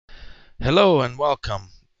Hello and welcome.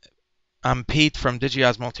 I'm Pete from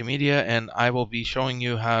DigiOz Multimedia, and I will be showing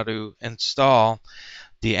you how to install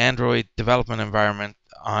the Android development environment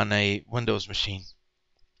on a Windows machine.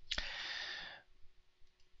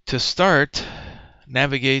 To start,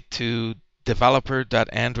 navigate to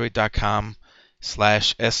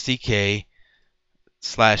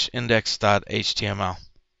developer.android.com/SDK/index.html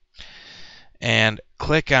and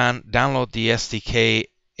click on Download the SDK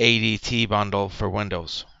ADT bundle for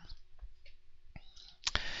Windows.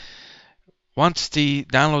 Once the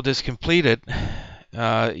download is completed,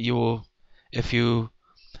 if you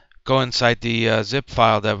go inside the zip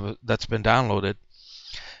file that's been downloaded,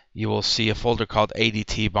 you will see a folder called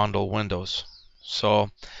ADT Bundle Windows. So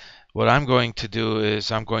what I'm going to do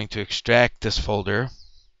is I'm going to extract this folder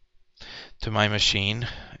to my machine.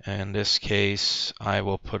 In this case, I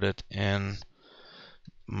will put it in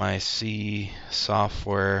my C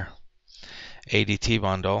software ADT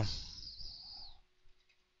bundle.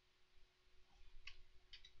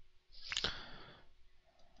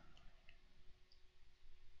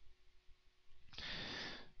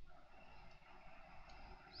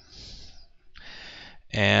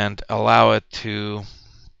 And allow it to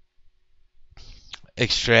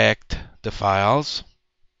extract the files.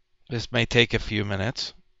 This may take a few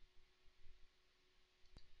minutes.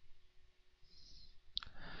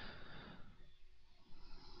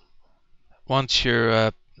 Once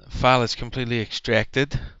your file is completely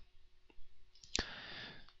extracted,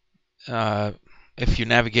 if you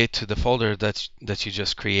navigate to the folder that you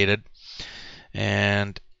just created,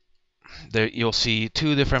 and there you'll see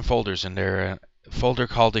two different folders in there, a folder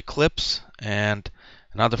called Eclipse and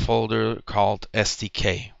another folder called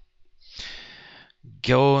SDK.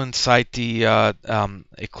 Go inside the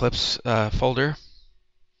Eclipse folder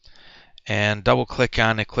and double click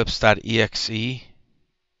on eclipse.exe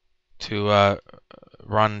to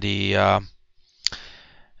run the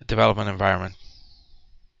development environment.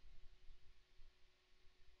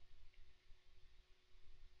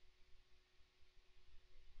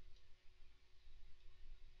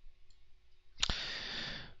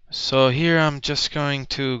 So here I'm just going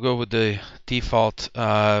to go with the default,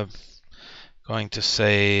 going to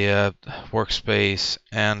say workspace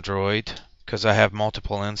Android, because I have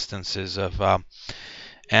multiple instances of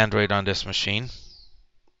Android on this machine.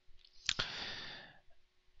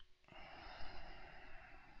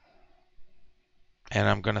 And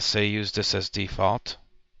I'm going to say use this as default.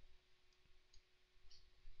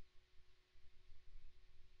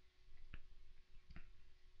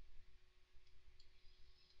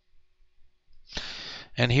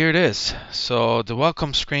 And here it is. So the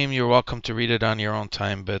welcome screen, you're welcome to read it on your own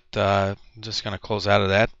time, but I'm just going to close out of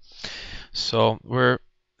that. So we're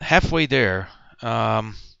halfway there.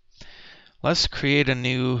 Let's create a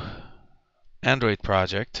new Android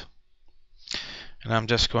project. And I'm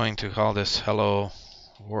just going to call this Hello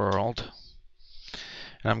World.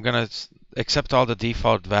 And I'm going to accept all the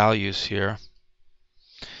default values here.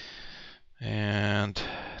 And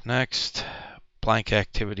next, blank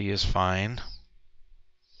activity is fine.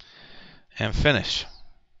 And finish.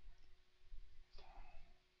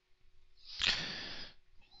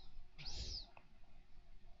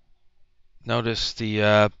 Notice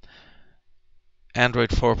the Android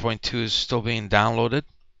 4.2 is still being downloaded,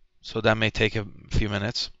 so that may take a few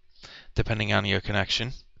minutes depending on your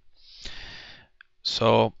connection.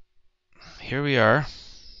 So here we are,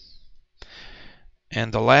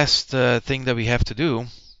 and the last thing that we have to do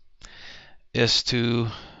is to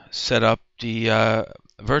set up the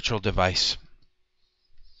virtual device.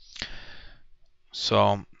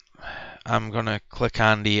 So I'm going to click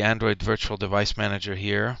on the Android Virtual Device Manager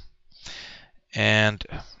here, and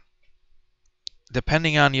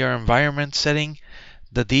depending on your environment setting,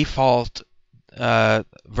 the default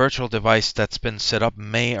virtual device that's been set up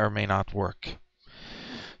may or may not work.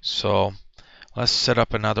 So let's set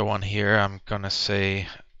up another one here. I'm going to say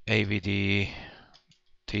AVD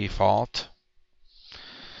default.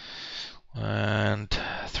 And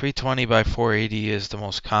 320 by 480 is the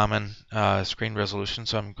most common screen resolution,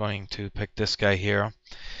 so I'm going to pick this guy here.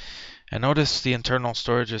 And notice the internal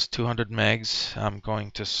storage is 200 megs. I'm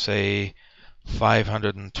going to say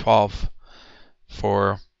 512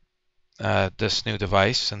 for this new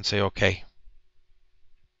device and say OK.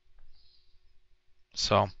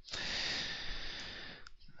 So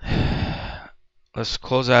let's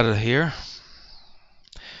close out of here.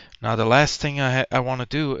 Now the last thing I want to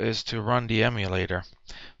do is to run the emulator.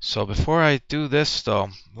 So before I do this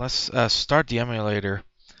though, let's start the emulator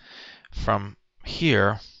from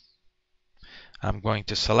here. I'm going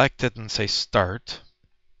to select it and say start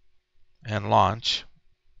and launch.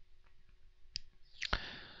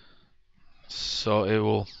 So it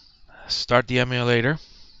will start the emulator.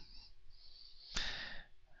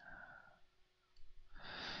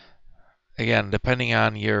 Again, depending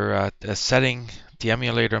on your setting, the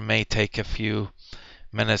emulator may take a few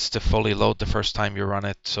minutes to fully load the first time you run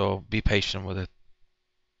it, so be patient with it.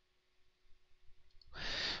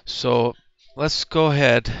 So let's go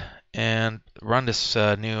ahead and run this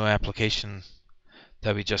new application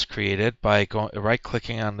that we just created by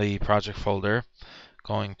right-clicking on the project folder,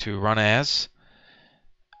 going to Run As,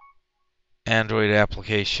 Android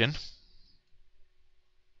Application,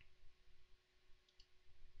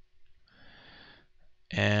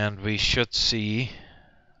 and we should see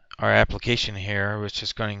our application here, which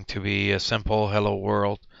is going to be a simple Hello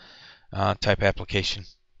World type application.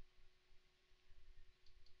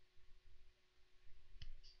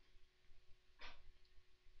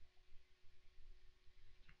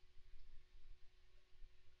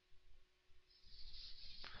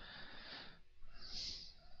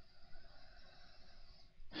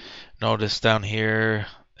 Notice down here,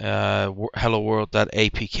 hello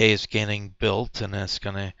world.apk is getting built, and it's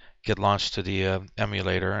going to get launched to the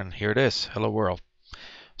emulator, and here it is, hello world.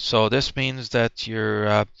 So this means that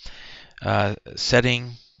your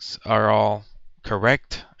settings are all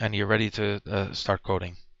correct and you're ready to start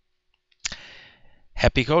coding.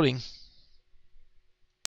 Happy coding!